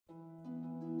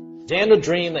Daniel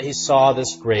dreamed that he saw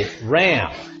this great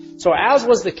ram. So as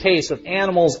was the case with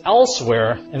animals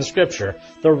elsewhere in Scripture,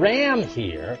 the ram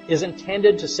here is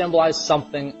intended to symbolize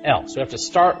something else. We have to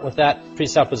start with that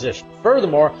presupposition.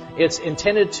 Furthermore, it's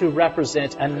intended to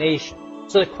represent a nation.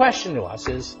 So the question to us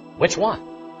is, which one?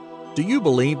 Do you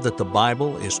believe that the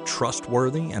Bible is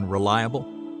trustworthy and reliable?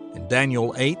 In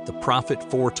Daniel 8, the prophet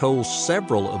foretold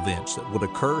several events that would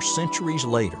occur centuries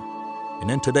later. And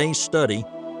in today's study,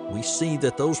 we see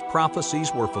that those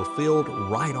prophecies were fulfilled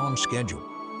right on schedule.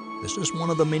 This is one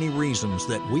of the many reasons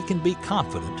that we can be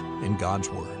confident in God's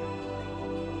Word.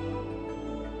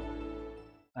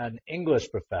 An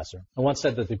English professor once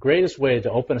said that the greatest way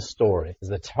to open a story is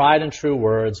the tried and true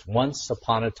words, once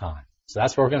upon a time. So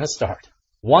that's where we're going to start.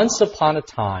 Once upon a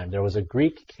time, there was a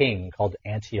Greek king called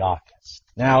Antiochus.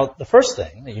 Now, the first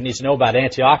thing that you need to know about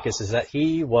Antiochus is that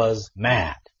he was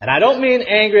mad. And I don't mean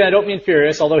angry, I don't mean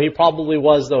furious, although he probably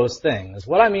was those things.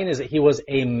 What I mean is that he was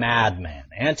a madman.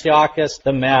 Antiochus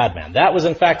the madman. That was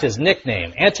in fact his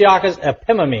nickname. Antiochus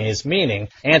Epimenides, meaning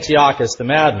Antiochus the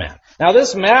madman. Now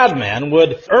this madman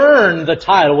would earn the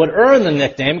title, would earn the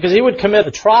nickname, because he would commit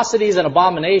atrocities and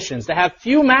abominations that have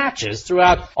few matches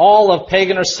throughout all of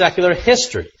pagan or secular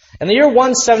history. In the year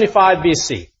 175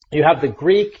 BC, you have the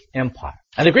Greek Empire.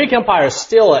 And the Greek Empire is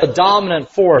still a dominant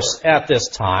force at this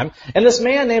time. And this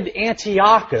man named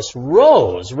Antiochus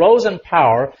rose in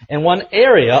power in one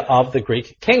area of the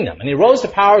Greek kingdom. And he rose to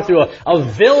power through a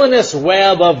villainous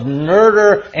web of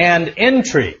murder and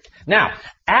intrigue. Now,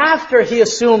 after he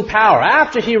assumed power,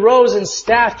 after he rose in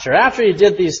stature, after he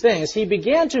did these things, he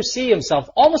began to see himself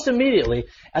almost immediately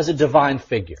as a divine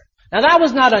figure. Now that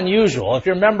was not unusual. If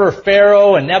you remember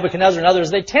Pharaoh and Nebuchadnezzar and others,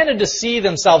 they tended to see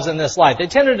themselves in this light. They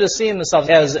tended to see themselves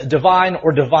as divine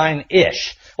or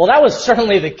divine-ish. Well, that was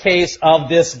certainly the case of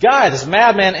this guy, this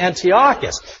madman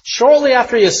Antiochus. Shortly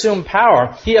after he assumed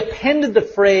power, he appended the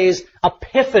phrase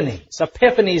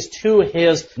Epiphanes to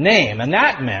his name, and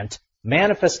that meant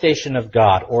manifestation of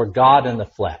God, or God in the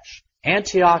flesh.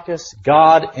 Antiochus,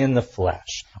 God in the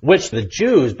flesh, which the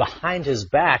Jews behind his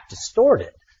back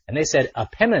distorted. And they said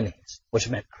Epimenides, which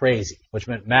meant crazy, which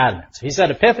meant madman. So he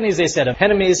said Epiphanes, they said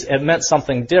Epimenides, it meant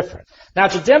something different. Now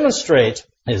to demonstrate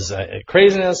his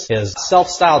craziness, his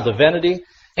self-styled divinity,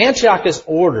 Antiochus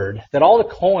ordered that all the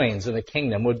coins in the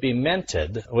kingdom would be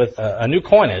minted with a new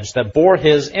coinage that bore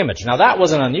his image. Now that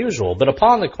wasn't unusual, but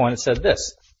upon the coin it said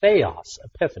this, Theos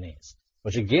Epiphanes,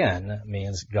 which again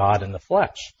means God in the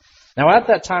flesh. Now, at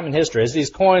that time in history, as these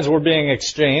coins were being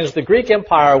exchanged, the Greek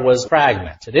Empire was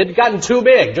fragmented. It had gotten too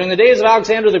big. During the days of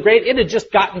Alexander the Great, it had just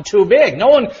gotten too big. No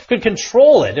one could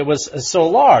control it. It was so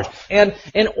large. And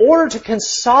in order to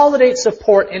consolidate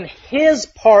support in his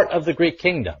part of the Greek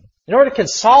kingdom, in order to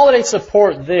consolidate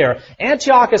support there,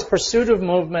 Antiochus pursued a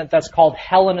movement that's called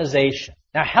Hellenization.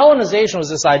 Now, Hellenization was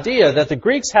this idea that the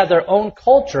Greeks had their own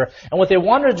culture, and what they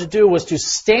wanted to do was to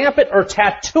stamp it or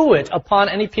tattoo it upon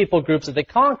any people groups that they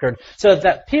conquered, so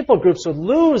that people groups would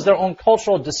lose their own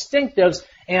cultural distinctives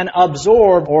and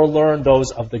absorb or learn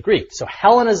those of the Greeks. So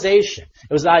Hellenization,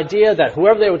 it was the idea that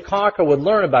whoever they would conquer would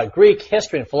learn about Greek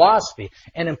history and philosophy,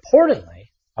 and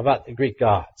importantly, about the Greek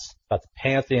gods, about the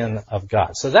pantheon of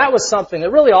gods. So that was something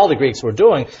that really all the Greeks were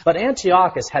doing, but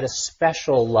Antiochus had a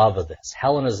special love of this,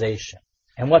 Hellenization.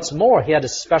 And what's more, he had a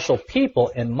special people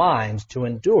in mind to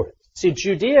endure it. See,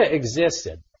 Judea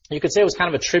existed. You could say it was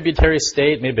kind of a tributary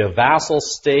state, maybe a vassal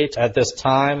state at this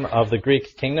time of the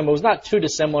Greek kingdom. It was not too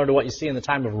dissimilar to what you see in the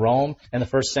time of Rome in the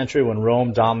first century when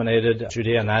Rome dominated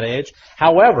Judea in that age.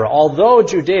 However, although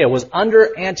Judea was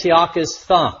under Antiochus'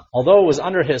 thumb,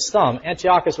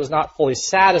 Antiochus was not fully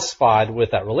satisfied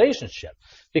with that relationship.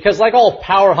 Because like all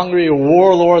power-hungry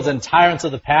warlords and tyrants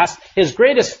of the past, his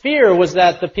greatest fear was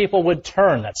that the people would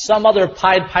turn, that some other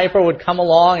Pied Piper would come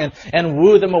along and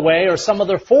woo them away, or some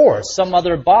other force, some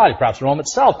other body, perhaps Rome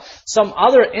itself, some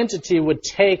other entity would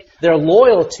take their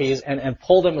loyalties and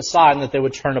pull them aside, and that they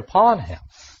would turn upon him.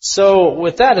 So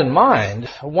with that in mind,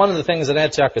 one of the things that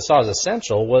Antiochus saw as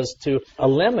essential was to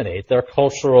eliminate their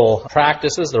cultural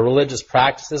practices, their religious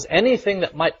practices, anything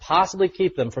that might possibly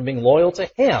keep them from being loyal to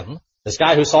him. This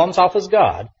guy who saw himself as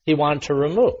God, he wanted to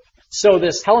remove. So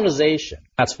this Hellenization,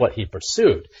 that's what he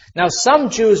pursued. Now,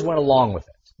 some Jews went along with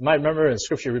it. You might remember in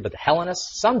Scripture you read about the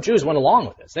Hellenists. Some Jews went along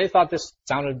with this. They thought this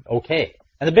sounded okay.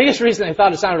 And the biggest reason they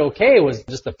thought it sounded okay was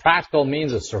just the practical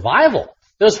means of survival.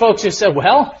 Those folks who said,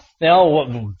 well, you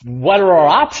know, what are our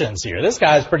options here? This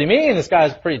guy's pretty mean. This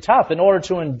guy's pretty tough. In order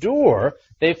to endure,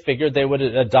 they figured they would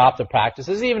adopt the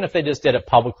practices, even if they just did it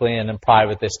publicly and in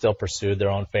private, they still pursued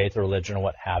their own faith or religion or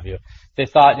what have you. They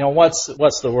thought, you know, what's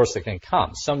the worst that can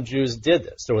come? Some Jews did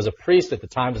this. There was a priest at the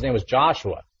time, his name was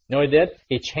Joshua. You know what he did?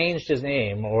 He changed his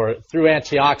name, or through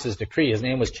Antiochus' decree, his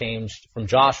name was changed from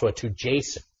Joshua to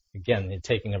Jason. Again,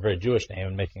 taking a very Jewish name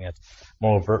and making it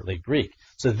more overtly Greek.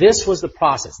 So this was the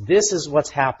process. This is what's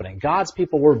happening. God's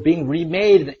people were being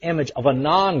remade in the image of a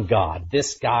non-God,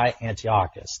 this guy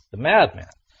Antiochus, the madman.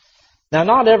 Now,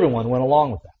 not everyone went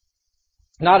along with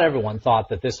that. Not everyone thought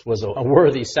that this was a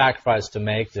worthy sacrifice to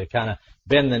make to kind of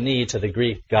bend the knee to the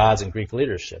Greek gods and Greek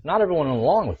leadership. Not everyone went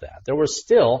along with that. There were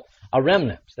still a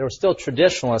remnant. There were still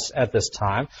traditionalists at this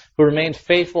time who remained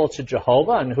faithful to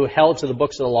Jehovah and who held to the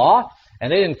books of the law.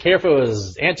 And they didn't care if it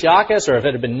was Antiochus or if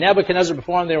it had been Nebuchadnezzar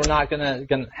before them. They were not going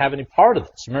to have any part of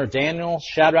this. Remember Daniel,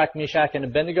 Shadrach, Meshach, and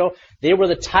Abednego? They were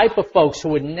the type of folks who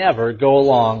would never go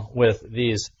along with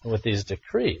these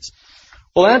decrees.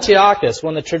 Well, Antiochus,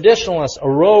 when the traditionalists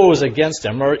arose against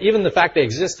him, or even the fact they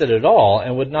existed at all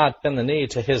and would not bend the knee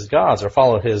to his gods or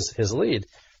follow his lead,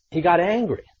 he got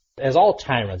angry, as all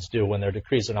tyrants do when their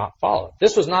decrees are not followed.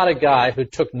 This was not a guy who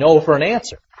took no for an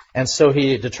answer, and so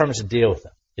he determined to deal with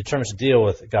them. He determined to deal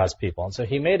with God's people. And so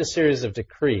he made a series of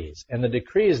decrees, and the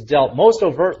decrees dealt most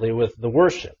overtly with the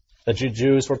worship that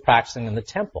Jews were practicing in the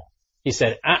temple. He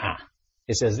said,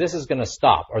 He says, this is going to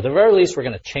stop, or at the very least, we're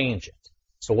going to change it.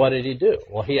 So what did he do?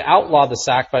 Well, he outlawed the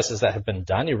sacrifices that had been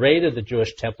done. He raided the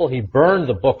Jewish temple. He burned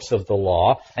the books of the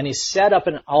law. And he set up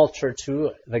an altar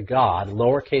to the god,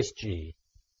 lowercase g,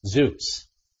 Zeus,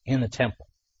 in the temple.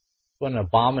 What an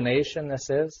abomination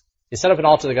this is. He set up an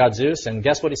altar to the god Zeus, and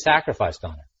guess what he sacrificed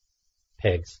on it?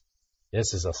 Pigs.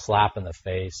 This is a slap in the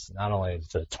face, not only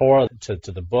to the Torah,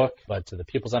 to the book, but to the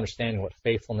people's understanding what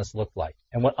faithfulness looked like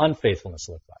and what unfaithfulness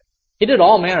looked like. He did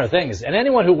all manner of things, and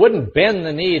anyone who wouldn't bend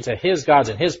the knee to his gods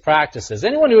and his practices,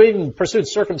 anyone who even pursued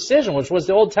circumcision, which was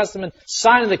the Old Testament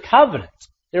sign of the covenant,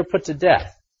 they were put to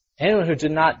death. Anyone who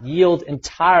did not yield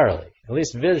entirely, at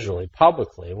least visually,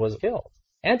 publicly, was killed.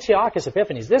 Antiochus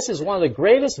Epiphanes, this is one of the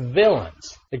greatest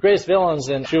villains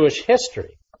in Jewish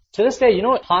history. To this day, you know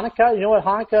what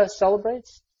Hanukkah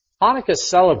celebrates? Hanukkah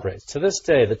celebrates, to this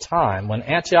day, the time when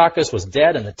Antiochus was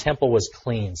dead and the temple was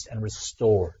cleansed and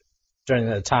restored during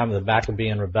the time of the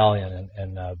Maccabean rebellion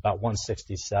in about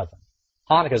 167.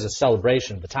 Hanukkah is a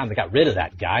celebration of the time they got rid of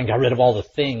that guy and got rid of all the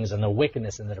things and the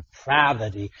wickedness and the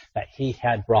depravity that he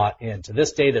had brought in. To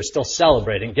this day, they're still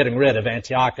celebrating getting rid of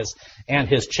Antiochus and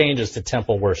his changes to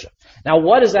temple worship. Now,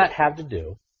 what does that have to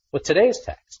do with today's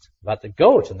text about the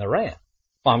goat and the ram?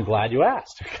 Well, I'm glad you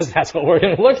asked, because that's what we're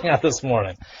going to be looking at this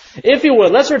morning. If you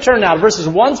would, let's return now to verses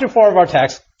 1 through 4 of our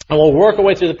text, and we'll work our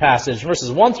way through the passage.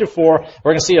 Verses 1 through 4,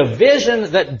 we're going to see a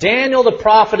vision that Daniel the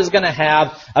prophet is going to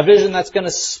have, a vision that's going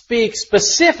to speak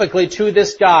specifically to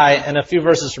this guy in a few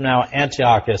verses from now,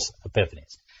 Antiochus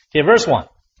Epiphanes. Okay, verse 1.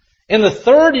 In the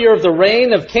 3rd year of the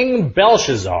reign of King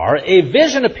Belshazzar, a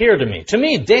vision appeared to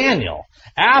me, Daniel,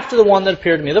 after the one that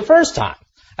appeared to me the first time.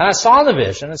 And I saw the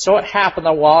vision, and so it happened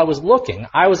that while I was looking,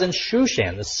 I was in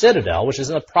Shushan, the citadel, which is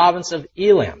in the province of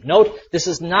Elam. Note, this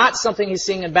is not something he's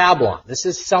seeing in Babylon. This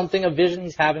is a vision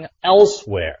he's having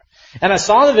elsewhere. And I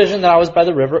saw the vision that I was by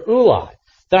the river Ulai.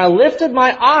 Then I lifted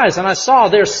my eyes, and I saw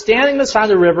there standing beside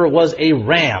the river was a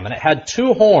ram, and it had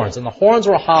 2 horns, and the horns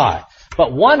were high.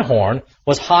 But one horn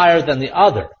was higher than the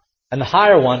other, and the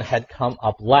higher one had come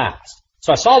up last.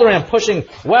 So I saw the ram pushing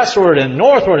westward and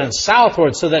northward and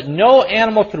southward so that no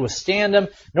animal could withstand him,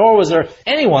 nor was there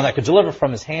anyone that could deliver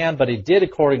from his hand, but he did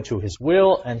according to his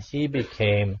will, and he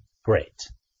became great.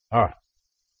 All right.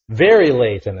 Very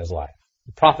late in his life,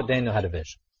 the prophet Daniel had a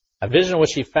vision in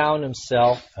which he found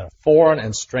himself in a foreign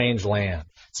and strange land.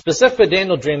 Specifically,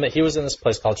 Daniel dreamed that he was in this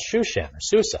place called Shushan, or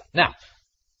Susa. Now,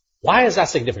 why is that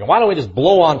significant? Why don't we just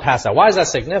blow on past that? Why is that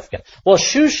significant? Well,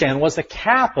 Shushan was the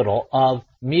capital of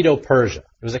Medo-Persia.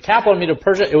 It was the capital of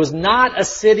Medo-Persia. It was not a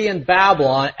city in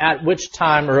Babylon at which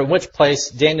time or in which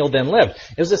place Daniel then lived.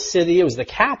 It was the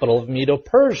capital of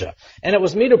Medo-Persia. And it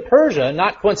was Medo-Persia,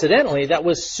 not coincidentally, that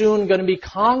was soon going to be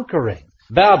conquering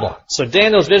Babylon. So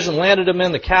Daniel's vision landed him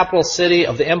in the capital city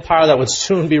of the empire that would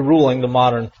soon be ruling the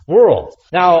modern world.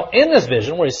 Now, in this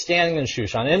vision, where he's standing in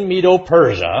Shushan, in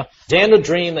Medo-Persia, Daniel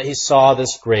dreamed that he saw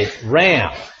this great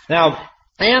ram. Now,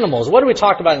 animals, what did we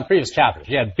talk about in previous chapters?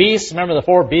 You had beasts. Remember the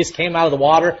 4 beasts came out of the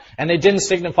water, and they didn't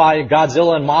signify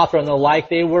Godzilla and Mothra and the like.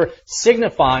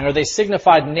 They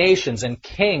signified nations and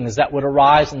kings that would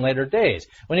arise in later days.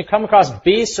 When you come across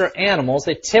beasts or animals,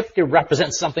 they typically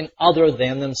represent something other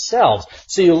than themselves.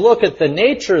 So you look at the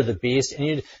nature of the beast, and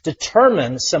you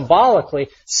determine symbolically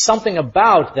something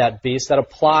about that beast that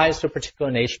applies to a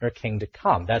particular nation or king to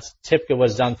come. That's typically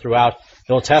what's done throughout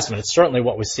the Old Testament. It's certainly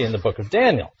what we see in the book of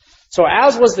Daniel. So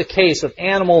as was the case with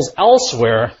animals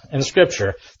elsewhere in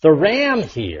Scripture, the ram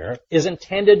here is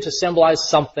intended to symbolize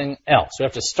something else. We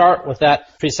have to start with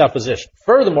that presupposition.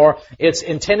 Furthermore, it's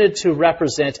intended to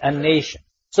represent a nation.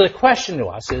 So the question to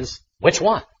us is, which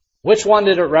one? Which one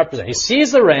did it represent? He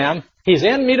sees the ram. He's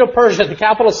in Medo-Persia, the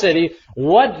capital city.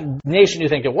 What nation do you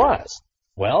think it was?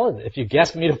 Well, if you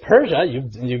guessed Medo-Persia,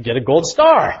 you get a gold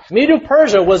star.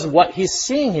 Medo-Persia was what he's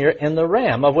seeing here in the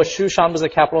ram, of which Shushan was the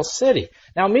capital city.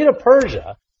 Now,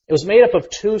 Medo-Persia, it was made up of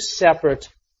two separate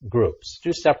groups,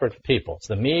 two separate peoples,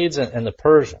 the Medes and the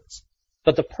Persians.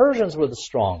 But the Persians were the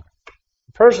stronger.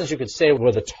 The Persians, you could say,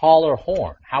 were the taller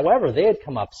horn. However, they had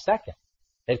come up second.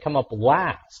 They'd come up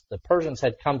last. The Persians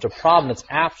had come to prominence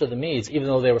after the Medes, even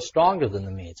though they were stronger than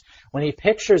the Medes. When he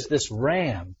pictures this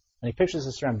ram,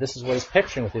 this is what he's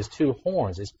picturing with his two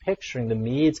horns. He's picturing the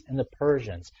Medes and the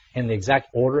Persians in the exact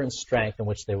order and strength in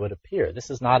which they would appear. This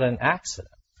is not an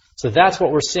accident. So that's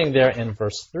what we're seeing there in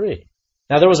verse 3.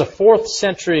 Now, there was a 4th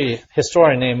century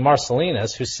historian named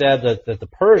Marcellinus who said that the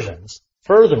Persians,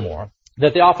 furthermore,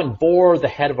 that they often bore the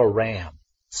head of a ram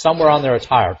somewhere on their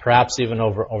attire, perhaps even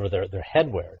over their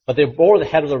headwear. But they bore the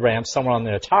head of the ram somewhere on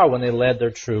their attire when they led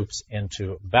their troops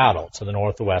into battle to the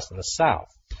north, the west, and the south.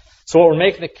 So what we're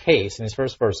making the case in these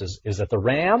first verses is that the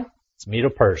ram is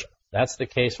Medo-Persia. That's the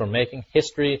case we're making.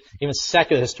 History, even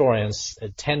secular historians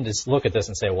tend to look at this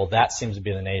and say, well, that seems to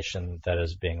be the nation that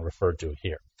is being referred to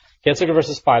here. Okay, let's look at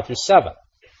verses 5 through 7.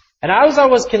 And as I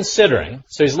was considering,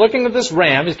 so he's looking at this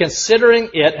ram, he's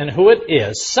considering it and who it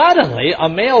is, suddenly a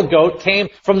male goat came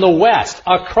from the west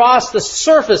across the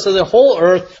surface of the whole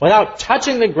earth without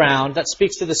touching the ground. That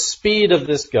speaks to the speed of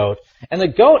this goat. And the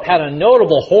goat had a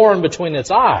notable horn between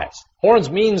its eyes. Horns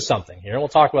mean something here. We'll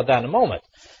talk about that in a moment.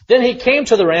 Then he came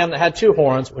to the ram that had two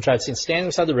horns, which I'd seen standing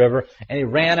beside the river, and he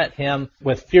ran at him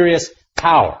with furious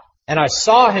power. And I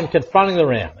saw him confronting the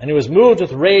ram, and he was moved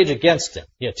with rage against him.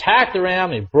 He attacked the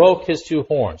ram, and he broke his two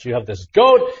horns. You have this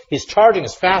goat, he's charging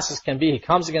as fast as can be. He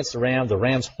comes against the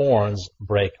ram's horns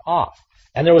break off.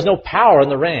 And there was no power in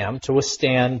the ram to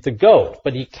withstand the goat.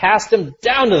 But he cast him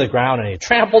down to the ground, and he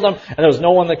trampled him, and there was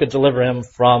no one that could deliver him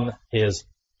from his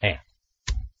hand.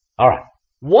 All right.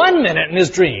 1 minute in his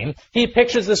dream, he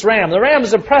pictures this ram. The ram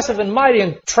is impressive and mighty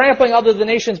and trampling other the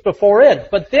nations before it.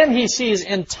 But then he sees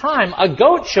in time a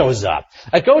goat shows up.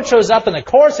 A goat shows up in the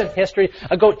course of history.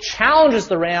 A goat challenges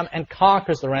the ram and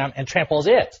conquers the ram and tramples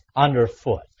it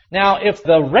underfoot. Now, if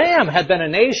the ram had been a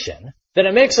nation, then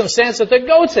it makes some sense that the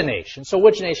goat's a nation. So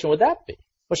which nation would that be?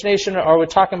 Which nation are we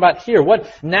talking about here?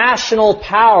 What national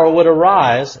power would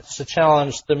arise to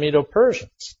challenge the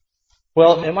Medo-Persians?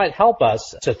 Well, it might help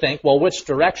us to think, well, which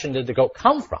direction did the goat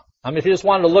come from? I mean, if you just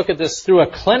wanted to look at this through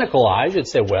a clinical eye, you'd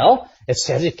say, well, it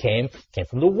says it came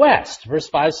from the west. Verse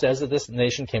 5 says that this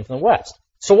nation came from the west.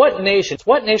 So what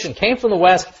nation came from the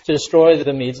west to destroy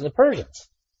the Medes and the Persians?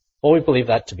 Well, we believe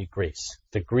that to be Greece,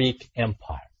 the Greek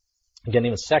Empire. Again,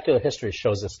 even secular history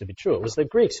shows this to be true. It was the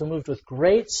Greeks who moved with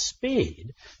great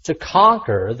speed to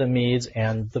conquer the Medes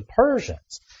and the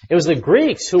Persians. It was the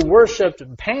Greeks who worshipped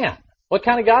Pan. What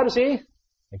kind of god was he?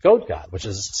 A goat god, which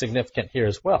is significant here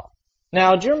as well.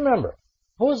 Now, do you remember,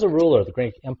 who was the ruler of the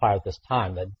Greek Empire at this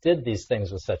time that did these things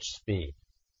with such speed?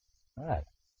 All right.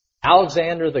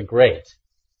 Alexander the Great.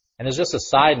 And as just a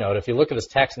side note, if you look at this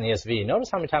text in the ESV, notice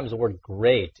how many times the word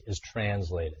great is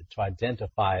translated to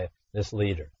identify this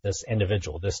leader, this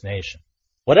individual, this nation.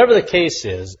 Whatever the case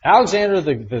is, Alexander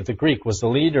the Greek was the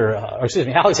leader,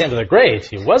 Alexander the Great,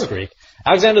 he was Greek.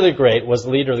 Alexander the Great was the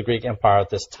leader of the Greek Empire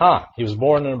at this time. He was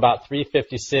born in about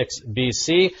 356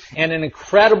 BC, and in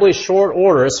incredibly short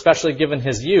order, especially given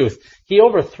his youth, he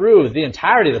overthrew the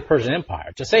entirety of the Persian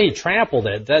Empire. To say he trampled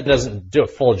it, that doesn't do it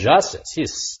full justice. He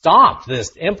stomped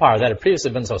this empire that had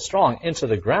previously been so strong into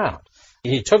the ground.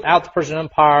 He took out the Persian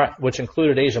Empire, which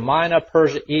included Asia Minor,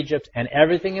 Persia, Egypt, and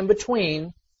everything in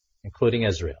between, including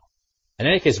Israel. In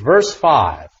any case, verse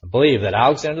 5, I believe that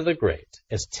Alexander the Great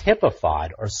is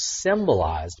typified or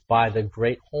symbolized by the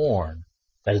great horn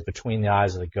that is between the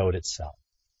eyes of the goat itself.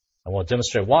 And we'll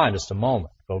demonstrate why in just a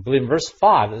moment. But we believe in verse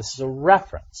 5 that this is a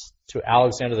reference to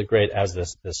Alexander the Great as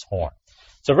this horn.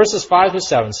 So verses 5 through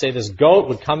 7 say this goat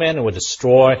would come in and would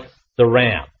destroy the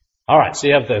ram. All right, so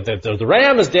you have the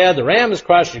ram is dead, the ram is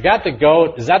crushed, you got the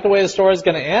goat. Is that the way the story is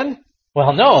going to end?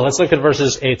 Well, no. Let's look at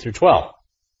verses 8 through 12.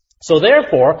 So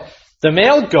therefore, the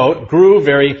male goat grew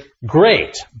very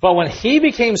great. But when he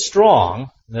became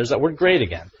strong, there's that word great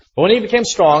again. But when he became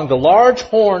strong, the large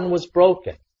horn was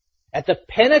broken. At the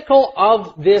pinnacle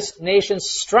of this nation's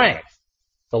strength,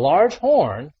 the large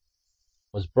horn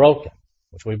was broken.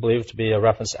 which we believe to be a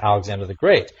reference to Alexander the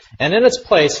Great. And in its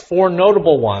place, 4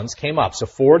 notable ones came up. So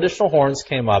 4 additional horns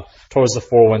came up towards the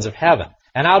 4 winds of heaven.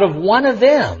 And out of one of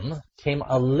them came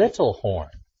a little horn.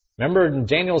 Remember in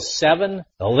Daniel 7,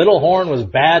 the little horn was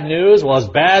bad news? Well, it's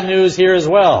bad news here as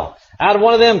well. Out of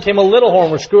one of them came a little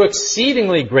horn which grew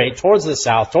exceedingly great towards the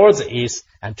south, towards the east,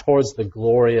 and towards the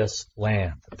glorious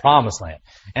land, the promised land.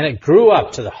 And it grew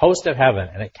up to the host of heaven,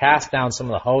 and it cast down some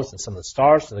of the hosts and some of the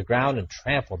stars to the ground and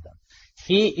trampled them.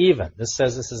 He even, this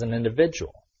says this is an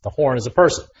individual, the horn is a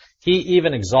person, he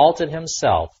even exalted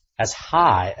himself as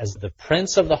high as the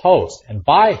prince of the host, and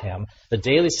by him the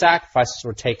daily sacrifices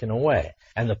were taken away,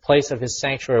 and the place of his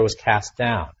sanctuary was cast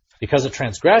down. Because of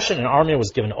transgression, an army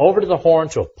was given over to the horn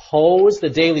to oppose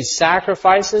the daily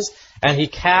sacrifices, and he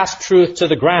cast truth to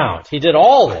the ground. He did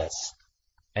all this,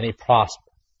 and he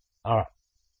prospered. All right.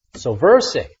 So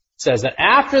verse 8 says that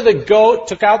after the goat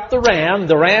took out the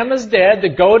ram is dead,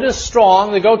 the goat is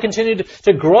strong, the goat continued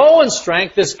to grow in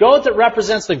strength. This goat that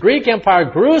represents the Greek Empire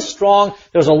grew strong.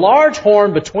 There was a large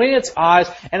horn between its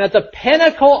eyes, and at the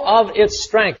pinnacle of its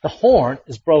strength, the horn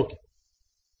is broken.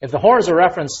 If the horn is a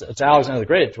reference to Alexander the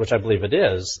Great, which I believe it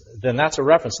is, then that's a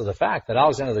reference to the fact that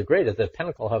Alexander the Great, at the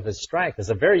pinnacle of his strength,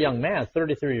 as a very young man,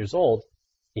 33 years old,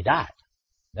 he died.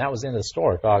 That was the end of the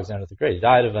story for Alexander the Great. He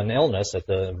died of an illness at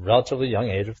the relatively young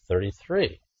age of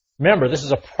 33. Remember, this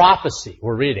is a prophecy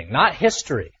we're reading, not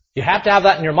history. You have to have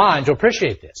that in your mind to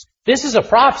appreciate this. This is a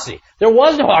prophecy. There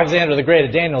was no Alexander the Great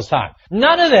at Daniel's time.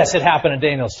 None of this had happened at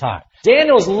Daniel's time.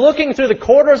 Daniel is looking through the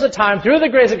corridors of time, through the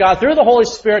grace of God, through the Holy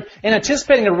Spirit, and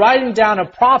anticipating and writing down a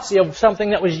prophecy of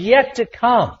something that was yet to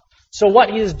come. So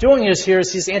what he is doing here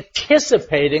is he's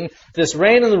anticipating this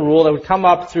reign and the rule that would come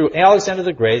up through Alexander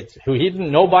the Great, who he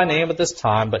didn't know by name at this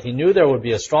time, but he knew there would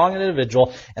be a strong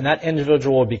individual, and that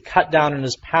individual would be cut down in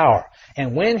his power.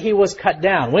 And when he was cut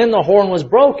down, when the horn was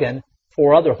broken,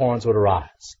 4 other horns would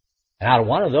arise. And out of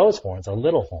one of those horns, a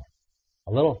little horn.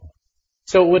 A little horn.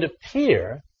 So it would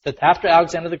appear that after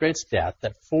Alexander the Great's death,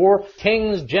 that 4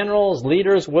 kings, generals,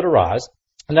 leaders would arise,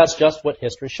 and that's just what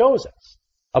history shows us.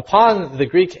 Upon the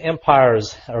Greek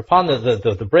empires, or upon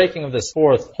the breaking of this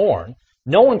 4th horn,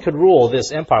 no one could rule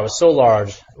this empire. It was so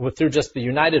large through just the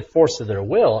united force of their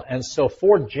will, and so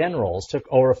 4 generals took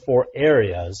over 4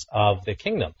 areas of the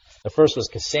kingdom. The first was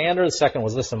Cassander, the second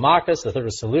was Lysimachus, the third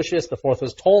was Seleucus, the 4th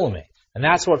was Ptolemy. And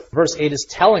that's what verse 8 is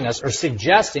telling us, or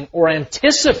suggesting, or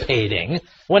anticipating,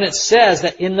 when it says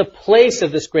that in the place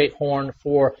of this great horn,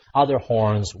 4 other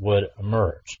horns would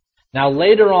emerge. Now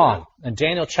later on, in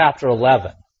Daniel chapter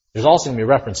 11, there's also going to be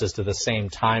references to the same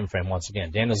time frame once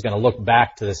again. Daniel's going to look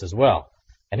back to this as well.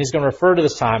 And he's going to refer to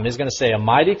this time, and he's going to say, a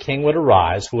mighty king would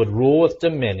arise who would rule with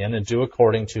dominion and do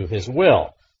according to his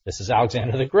will. This is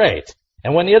Alexander the Great.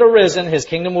 And when he had arisen, his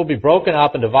kingdom will be broken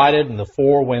up and divided in the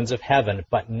 4 winds of heaven,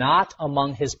 but not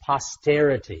among his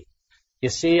posterity. You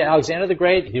see, Alexander the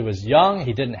Great, he was young,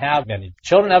 he didn't have many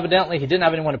children evidently, he didn't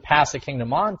have anyone to pass the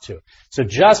kingdom on to. So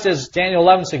just as Daniel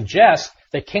 11 suggests,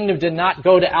 the kingdom did not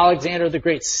go to Alexander the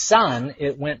Great's son,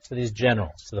 it went to these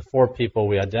generals, to the 4 people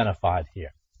we identified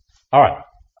here. Alright,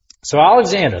 so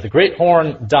Alexander, the great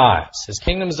horn, dies. His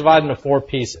kingdom is divided into 4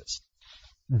 pieces.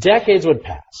 Decades would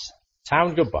pass, time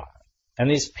would go by. And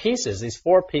these pieces, these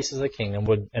 4 pieces of the kingdom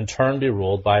would in turn be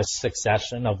ruled by a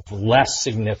succession of less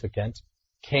significant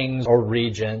kings or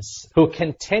regents who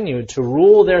continued to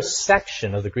rule their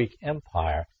section of the Greek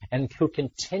Empire and who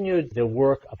continued the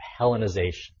work of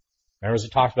Hellenization. Remember, as we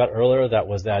talked about earlier, that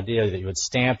was the idea that you would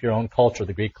stamp your own culture,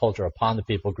 the Greek culture, upon the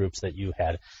people groups that you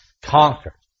had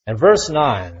conquered. In verse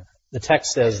 9, the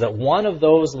text says that one of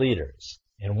those leaders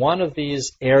in one of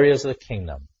these areas of the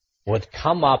kingdom would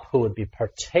come up who would be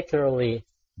particularly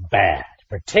bad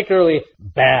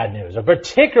news, a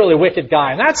particularly wicked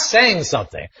guy. And that's saying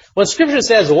something. When Scripture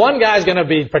says one guy's going to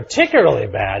be particularly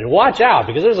bad, watch out,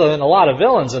 because there's a lot of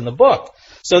villains in the book.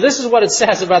 So this is what it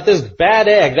says about this bad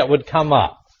egg that would come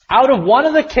up. Out of one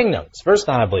of the kingdoms, verse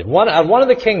 9 I believe, one of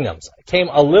the kingdoms came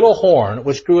a little horn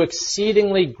which grew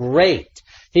exceedingly great.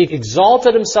 He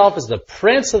exalted himself as the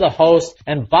prince of the host,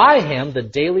 and by him the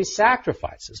daily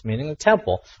sacrifices, meaning the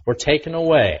temple, were taken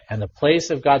away, and the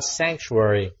place of God's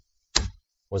sanctuary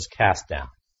was cast down.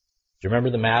 Do you remember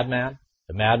the madman?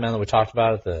 The madman that we talked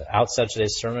about at the outset of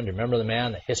today's sermon? Do you remember the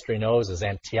man that history knows as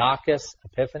Antiochus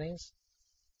Epiphanes?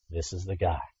 This is the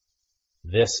guy.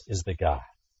 This is the guy.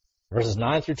 Verses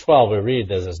 9 through 12, we read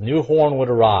that this new horn would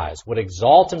arise, would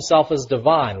exalt himself as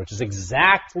divine, which is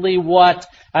exactly what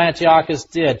Antiochus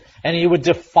did, and he would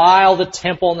defile the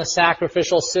temple and the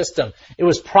sacrificial system. It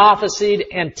was prophesied,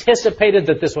 anticipated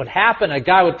that this would happen. A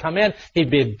guy would come in, he'd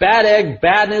be a bad egg,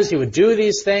 bad news, he would do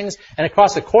these things, and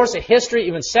across the course of history,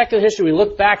 even secular history, we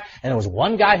look back, and there was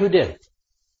one guy who did it.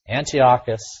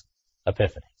 Antiochus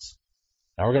Epiphanes.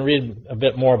 Now we're going to read a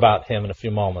bit more about him in a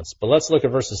few moments, but let's look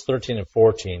at verses 13 and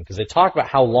 14, because they talk about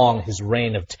how long his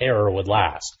reign of terror would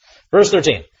last. Verse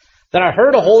 13, Then I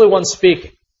heard a holy one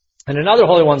speaking, and another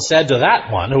holy one said to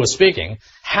that one who was speaking,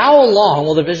 How long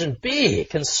will the vision be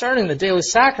concerning the daily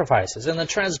sacrifices, and the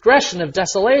transgression of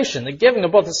desolation, the giving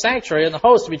of both the sanctuary and the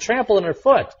host to be trampled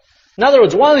underfoot? In other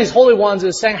words, one of these holy ones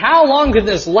is saying, how long can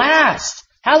this last?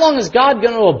 How long is God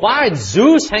going to abide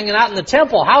Zeus hanging out in the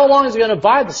temple? How long is he going to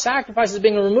abide the sacrifices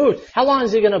being removed? How long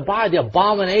is he going to abide the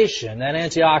abomination that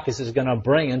Antiochus is going to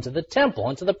bring into the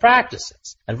temple, into the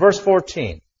practices? And verse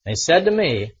 14, And he said to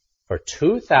me, For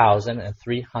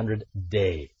 2,300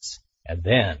 days, and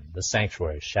then the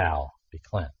sanctuary shall be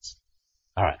cleansed.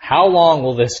 All right, how long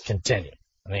will this continue?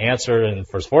 And the answer in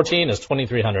verse 14 is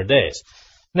 2,300 days.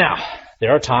 Now,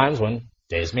 there are times when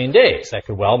days mean days. That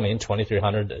could well mean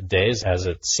 2,300 days, as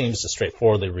it seems to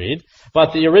straightforwardly read.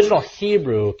 But the original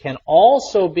Hebrew can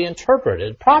also be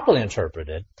interpreted, properly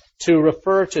interpreted, to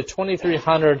refer to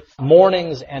 2,300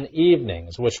 mornings and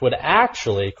evenings, which would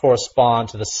actually correspond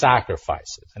to the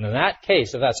sacrifices. And in that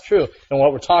case, if that's true, then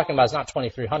what we're talking about is not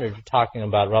 2,300, you're talking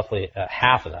about roughly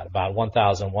half of that, about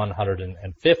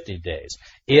 1,150 days,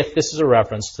 if this is a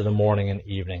reference to the morning and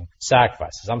evening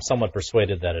sacrifices. I'm somewhat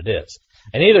persuaded that it is.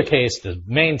 In either case, the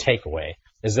main takeaway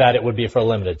is that it would be for a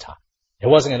limited time. It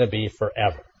wasn't going to be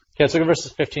forever. Okay, let's look at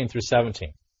verses 15 through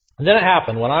 17. And then it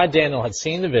happened, when I, Daniel, had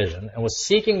seen the vision and was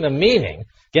seeking the meaning.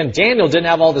 Again, Daniel didn't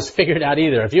have all this figured out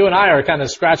either. If you and I are kind of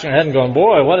scratching our head and going,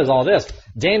 boy, what is all this?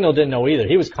 Daniel didn't know either.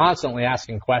 He was constantly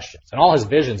asking questions. And all his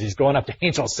visions, he's going up to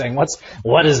angels saying,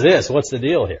 what is this? What's the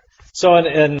deal here? So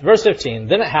in verse 15,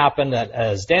 then it happened that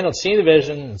as Daniel had seen the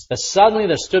vision, that suddenly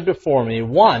there stood before me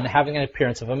one having an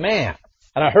appearance of a man.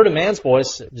 And I heard a man's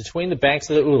voice between the banks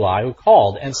of the Ulai who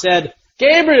called and said,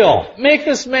 Gabriel, make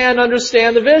this man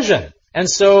understand the vision. And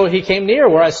so he came near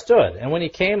where I stood. And when he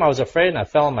came, I was afraid and I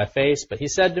fell on my face. But he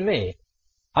said to me,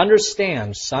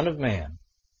 Understand, Son of Man,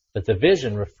 that the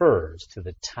vision refers to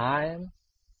the time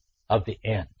of the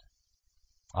end.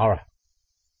 All right.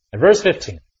 In verse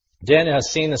 15, Daniel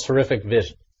has seen this horrific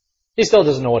vision. He still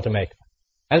doesn't know what to make of it.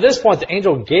 At this point, the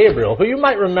angel Gabriel, who you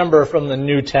might remember from the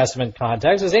New Testament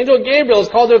context, this angel Gabriel is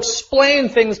called to explain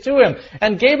things to him.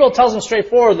 And Gabriel tells him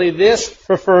straightforwardly, this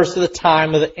refers to the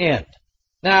time of the end.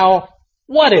 Now,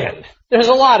 what end? There's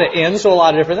a lot of ends to a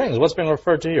lot of different things. What's being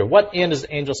referred to here? What end is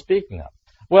the angel speaking of?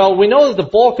 Well, we know that the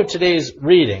bulk of today's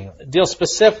reading deals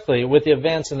specifically with the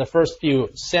events in the first few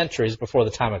centuries before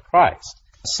the time of Christ.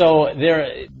 So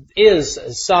there is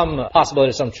some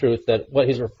possibility, some truth that what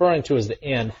he's referring to as the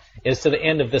end is to the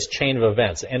end of this chain of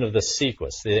events, the end of this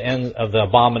sequence, the end of the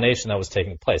abomination that was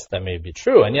taking place. That may be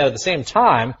true. And yet at the same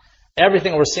time,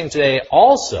 everything we're seeing today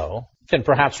also can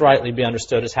perhaps rightly be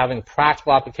understood as having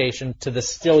practical application to the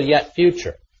still yet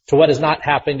future, to what has not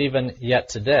happened even yet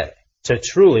today, to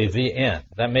truly the end.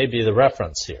 That may be the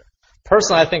reference here.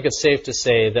 Personally, I think it's safe to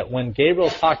say that when Gabriel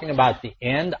is talking about the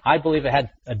end, I believe it had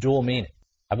a dual meaning.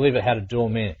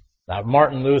 Now,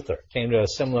 Martin Luther came to a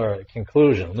similar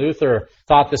conclusion. Luther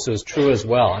thought this was true as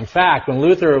well. In fact, when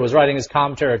Luther was writing his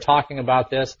commentary talking about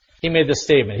this, he made this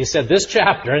statement. He said, this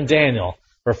chapter in Daniel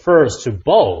refers to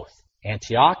both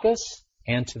Antiochus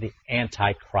and to the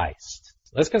Antichrist.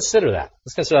 Let's consider that.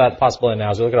 Let's consider that possibility now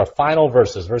as we look at our final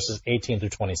verses 18 through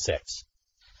 26.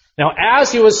 Now,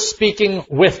 as he was speaking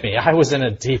with me, I was in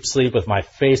a deep sleep with my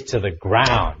face to the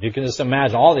ground. You can just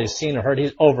imagine all that he's seen or heard,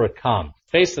 he's overcome.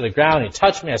 Face to the ground, he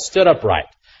touched me, I stood upright.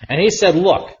 And he said,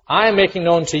 Look, I am making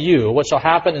known to you what shall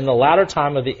happen in the latter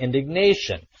time of the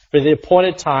indignation. For the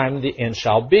appointed time the end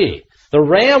shall be. The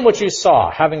ram which you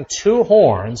saw, having two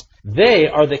horns, they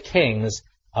are the kings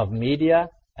of Media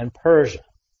and Persia.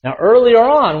 Now, earlier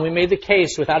on, we made the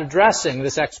case without addressing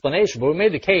this explanation, but we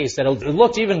made the case that it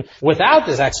looked even without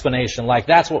this explanation like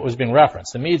that's what was being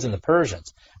referenced, the Medes and the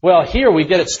Persians. Well, here we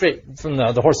get it straight from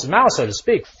the horse's mouth, so to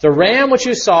speak. The ram which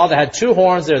you saw that had two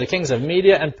horns, they're the kings of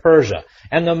Media and Persia.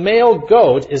 And the male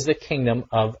goat is the kingdom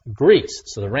of Greece.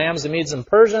 So the ram's the Medes and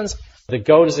Persians, the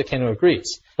goat is the kingdom of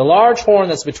Greece. The large horn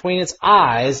that's between its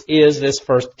eyes is this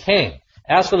first king.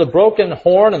 As for the broken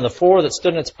horn and the four that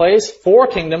stood in its place, 4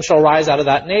 kingdoms shall rise out of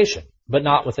that nation, but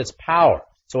not with its power.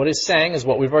 So what he's saying is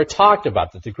what we've already talked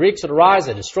about, that the Greeks would arise,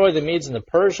 they destroy the Medes and the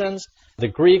Persians, the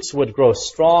Greeks would grow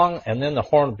strong, and then the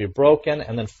horn would be broken,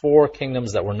 and then 4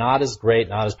 kingdoms that were not as great,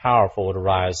 not as powerful would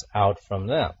arise out from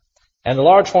them. And the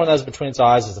large horn that is between its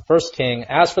eyes is the first king.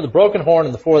 As for the broken horn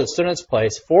and the 4 that stood in its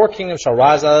place, 4 kingdoms shall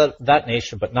rise out of that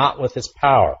nation, but not with its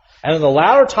power. And in the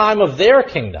latter time of their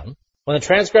kingdom, when the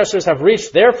transgressors have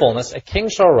reached their fullness, a king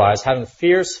shall arise, having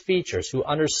fierce features, who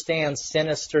understands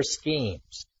sinister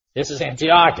schemes. This is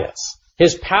Antiochus.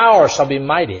 His power shall be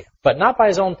mighty, but not by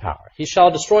his own power. He shall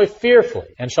destroy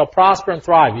fearfully, and shall prosper and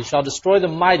thrive. He shall destroy the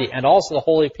mighty and also the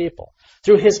holy people.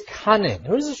 Through his cunning.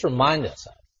 Who does this remind us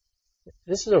of?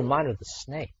 This is a reminder of the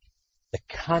snake. The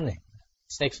cunning.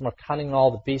 The snake's more cunning than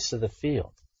all the beasts of the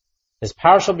field. His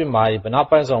power shall be mighty, but not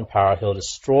by his own power. He'll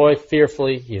destroy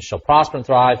fearfully. He shall prosper and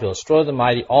thrive. He'll destroy the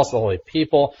mighty, also the holy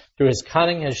people. Through his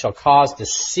cunning he shall cause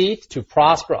deceit to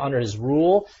prosper under his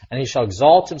rule, and he shall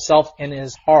exalt himself in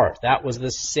his heart. That was the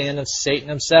sin of Satan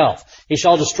himself. He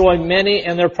shall destroy many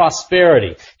in their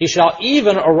prosperity. He shall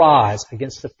even arise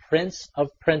against the prince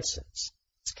of princes.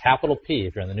 It's capital P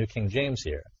if you're in the New King James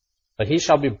here. But he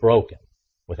shall be broken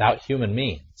without human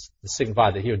means. This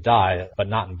signified that he would die, but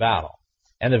not in battle.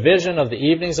 And the vision of the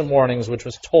evenings and mornings which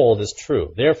was told is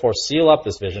true. Therefore, seal up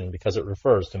this vision because it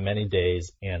refers to many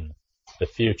days in the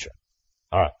future.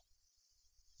 All right.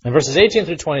 In verses 18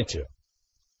 through 22,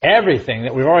 everything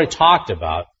that we've already talked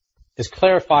about is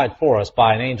clarified for us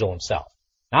by an angel himself.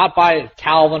 Not by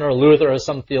Calvin or Luther or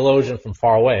some theologian from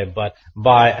far away, but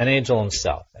by an angel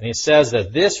himself. And he says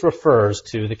that this refers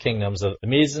to the kingdoms of the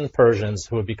Medes and Persians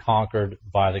who would be conquered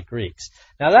by the Greeks.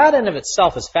 Now that in of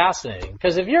itself is fascinating,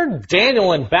 because if you're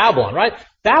Daniel in Babylon, right?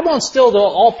 Babylon's still the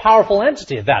all-powerful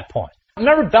entity at that point.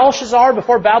 Remember Belshazzar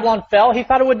before Babylon fell? He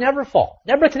thought it would never fall.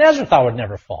 Nebuchadnezzar thought it would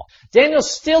never fall.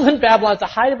 Daniel's still in Babylon at the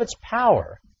height of its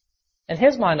power. In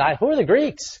his mind, who are the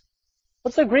Greeks?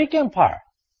 What's the Greek Empire?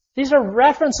 These are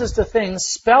references to things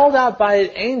spelled out by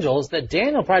angels that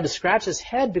Daniel probably had to scratch his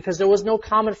head because there was no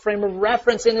common frame of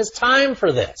reference in his time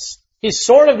for this. He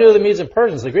sort of knew the Medes and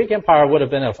Persians. The Greek Empire would have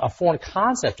been a foreign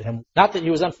concept to him. Not that he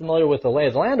was unfamiliar with the lay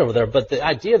of the land over there, but the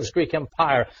idea of this Greek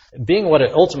Empire being what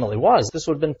it ultimately was, this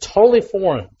would have been totally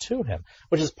foreign to him,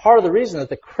 which is part of the reason that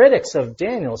the critics of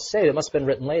Daniel say it must have been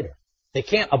written later. They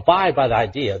can't abide by the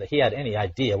idea that he had any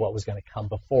idea what was going to come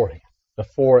before him,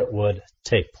 before it would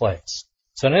take place.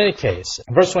 So in any case,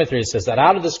 in verse 23 it says that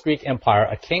out of this Greek empire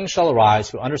a king shall arise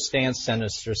who understands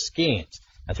sinister schemes.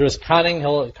 And through his cunning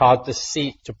he'll cause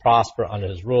deceit to prosper under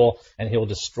his rule, and he will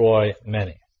destroy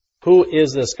many. Who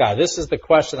is this guy? This is the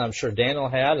question I'm sure Daniel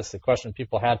had. It's the question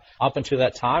people had up until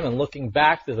that time. And looking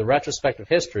back through the retrospective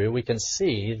history, we can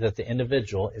see that the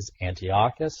individual is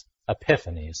Antiochus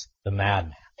Epiphanes, the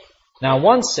madman. Now in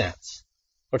one sense,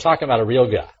 we're talking about a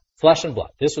real guy. Flesh and blood.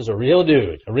 This was a real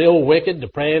dude, a real wicked,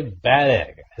 depraved, bad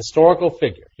egg, a historical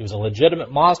figure. He was a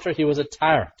legitimate monster. He was a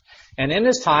tyrant. And in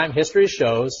his time, history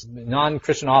shows,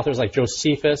 non-Christian authors like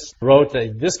Josephus wrote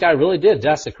that this guy really did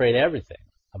desecrate everything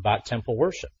about temple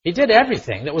worship. He did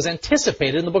everything that was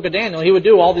anticipated in the book of Daniel he would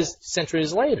do all these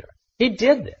centuries later. He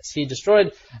did this. He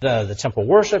destroyed the temple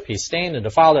worship. He stained and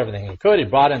defiled everything he could. He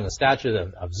brought in the statue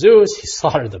of Zeus. He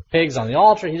slaughtered the pigs on the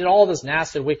altar. He did all this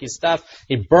nasty, wicked stuff.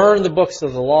 He burned the books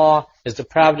of the law. His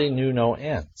depravity knew no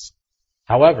ends.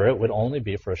 However, it would only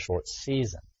be for a short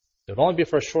season. It would only be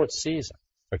for a short season,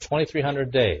 for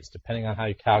 2,300 days, depending on how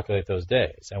you calculate those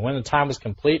days. And when the time was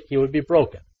complete, he would be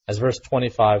broken, as verse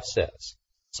 25 says.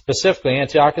 Specifically,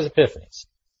 Antiochus Epiphanes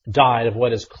died of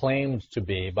what is claimed to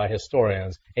be, by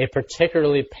historians, a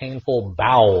particularly painful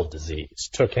bowel disease.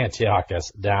 Took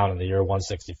Antiochus down in the year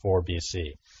 164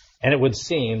 BC. And it would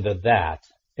seem that that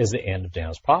is the end of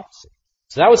Daniel's prophecy.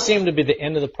 So that would seem to be the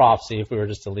end of the prophecy if we were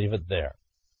just to leave it there.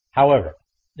 However,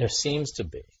 there seems to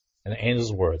be, in the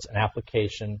angel's words, an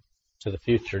application to the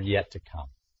future yet to come,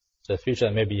 to the future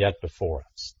that may be yet before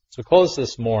us. So to close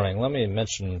this morning, let me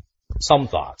mention some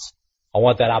thoughts on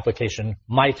what that application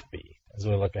might be as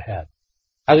we look ahead.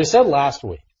 As we said last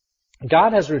week,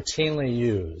 God has routinely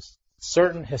used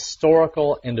certain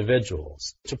historical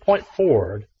individuals to point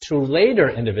forward to later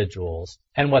individuals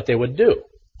and what they would do.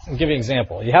 I'll give you an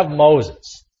example. You have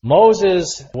Moses.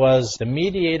 Moses was the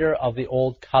mediator of the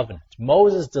Old Covenant.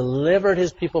 Moses delivered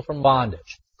his people from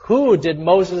bondage. Who did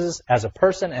Moses, as a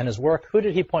person and his work, who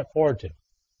did he point forward to?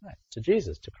 Right, to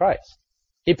Jesus, to Christ.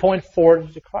 He pointed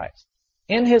forward to Christ.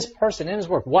 In his person, in his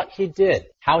work, what he did,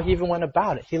 how he even went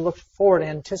about it, he looked forward and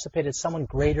anticipated someone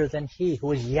greater than he who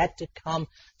was yet to come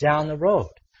down the road.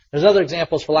 There's other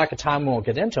examples, for lack of time we won't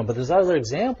get into them, but there's other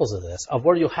examples of this, of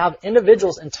where you have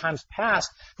individuals in times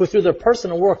past who through their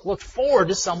personal work looked forward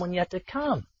to someone yet to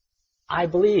come. I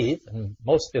believe, and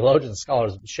most theologians and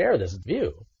scholars share this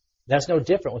view, that's no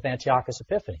different with Antiochus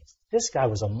Epiphanes. This guy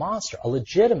was a monster, a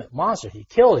legitimate monster. He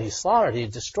killed, he slaughtered, he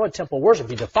destroyed temple worship,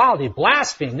 he defiled, he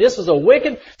blasphemed. This was a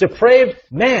wicked, depraved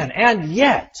man. And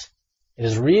yet, it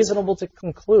is reasonable to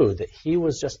conclude that he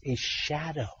was just a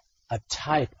shadow, a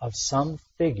type of some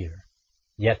figure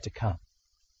yet to come.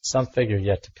 Some figure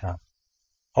yet to come.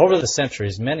 Over the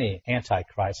centuries, many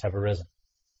antichrists have arisen.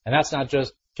 And that's not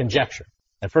just conjecture.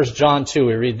 In 1 John 2,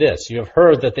 we read this, "You have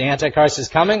heard that the Antichrist is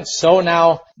coming, so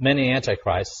now many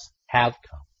antichrists have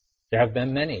come." There have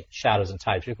been many shadows and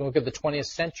types. You can look at the 20th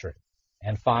century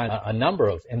and find a number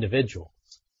of individuals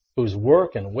whose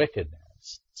work and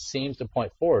wickedness seems to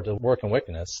point forward to the work and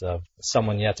wickedness of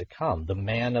someone yet to come, the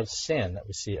man of sin that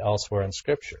we see elsewhere in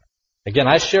Scripture. Again,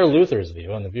 I share Luther's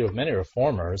view and the view of many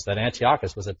reformers that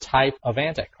Antiochus was a type of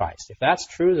Antichrist. If that's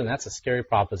true, then that's a scary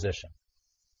proposition.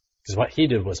 Because what he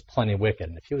did was plenty wicked.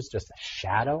 And if he was just a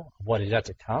shadow of what is yet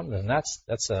to come, then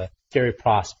that's a scary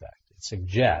prospect. It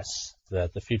suggests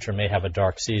that the future may have a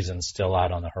dark season still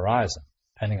out on the horizon.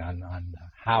 Depending on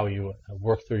how you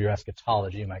work through your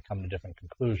eschatology, you might come to different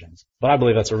conclusions. But I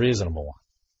believe that's a reasonable one.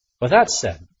 With that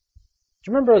said, do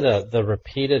you remember the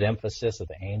repeated emphasis of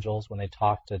the angels when they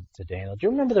talked to Daniel? Do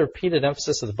you remember the repeated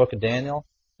emphasis of the book of Daniel?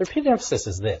 The repeated emphasis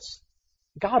is this: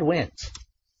 God wins.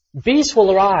 Beasts will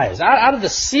arise. Out of the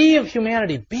sea of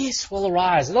humanity, beasts will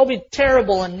arise. And they'll be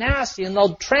terrible and nasty, and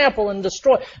they'll trample and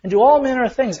destroy and do all manner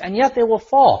of things, and yet they will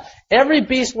fall. Every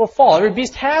beast will fall. Every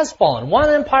beast has fallen. One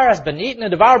empire has been eaten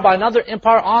and devoured by another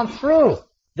empire on through.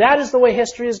 That is the way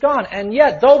history has gone. And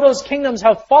yet, though those kingdoms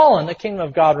have fallen, the kingdom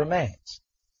of God remains.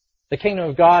 The kingdom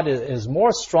of God is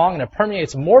more strong, and it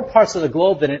permeates more parts of the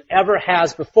globe than it ever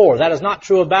has before. That is not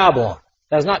true of Babylon.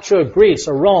 That is not true of Greece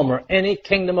or Rome or any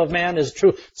kingdom of man. It is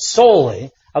true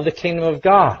solely of the kingdom of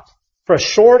God. For a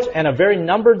short and a very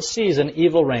numbered season,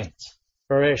 evil reigns.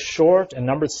 For a very short and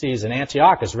numbered season,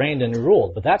 Antiochus reigned and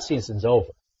ruled, but that season's over,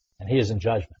 and he is in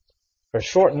judgment. For a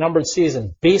short and numbered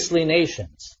season, beastly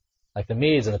nations, like the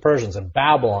Medes and the Persians and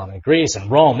Babylon and Greece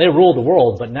and Rome, they ruled the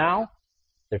world, but now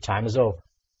their time is over.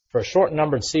 For a short and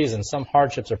numbered season, some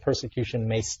hardships or persecution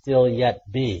may still yet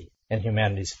be in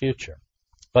humanity's future.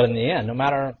 But in the end, no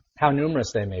matter how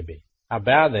numerous they may be, how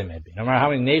bad they may be, no matter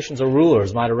how many nations or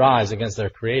rulers might arise against their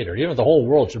Creator, even if the whole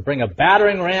world should bring a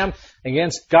battering ram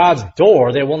against God's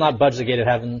door, they will not budge the gate of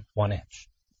heaven 1 inch.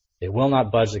 They will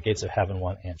not budge the gates of heaven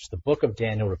 1 inch. The book of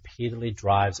Daniel repeatedly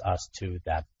drives us to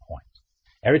that point.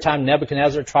 Every time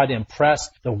Nebuchadnezzar tried to impress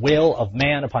the will of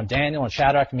man upon Daniel and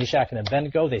Shadrach, Meshach, and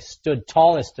Abednego, they stood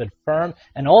tall, they stood firm,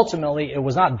 and ultimately it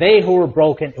was not they who were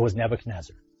broken, it was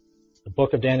Nebuchadnezzar. The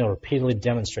book of Daniel repeatedly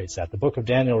demonstrates that. The book of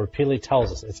Daniel repeatedly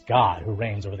tells us it's God who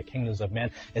reigns over the kingdoms of men.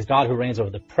 It's God who reigns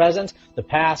over the present, the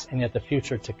past, and yet the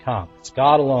future to come. It's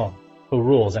God alone who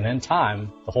rules, and in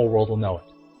time, the whole world will know it.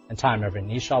 In time, every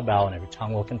knee shall bow and every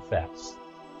tongue will confess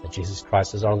that Jesus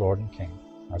Christ is our Lord and King,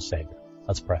 our Savior.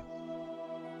 Let's pray.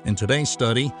 In today's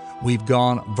study, we've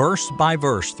gone verse by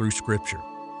verse through Scripture.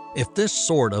 If this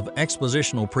sort of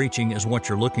expositional preaching is what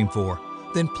you're looking for,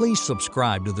 then please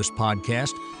subscribe to this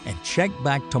podcast and check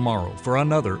back tomorrow for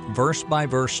another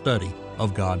verse-by-verse study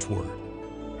of God's Word.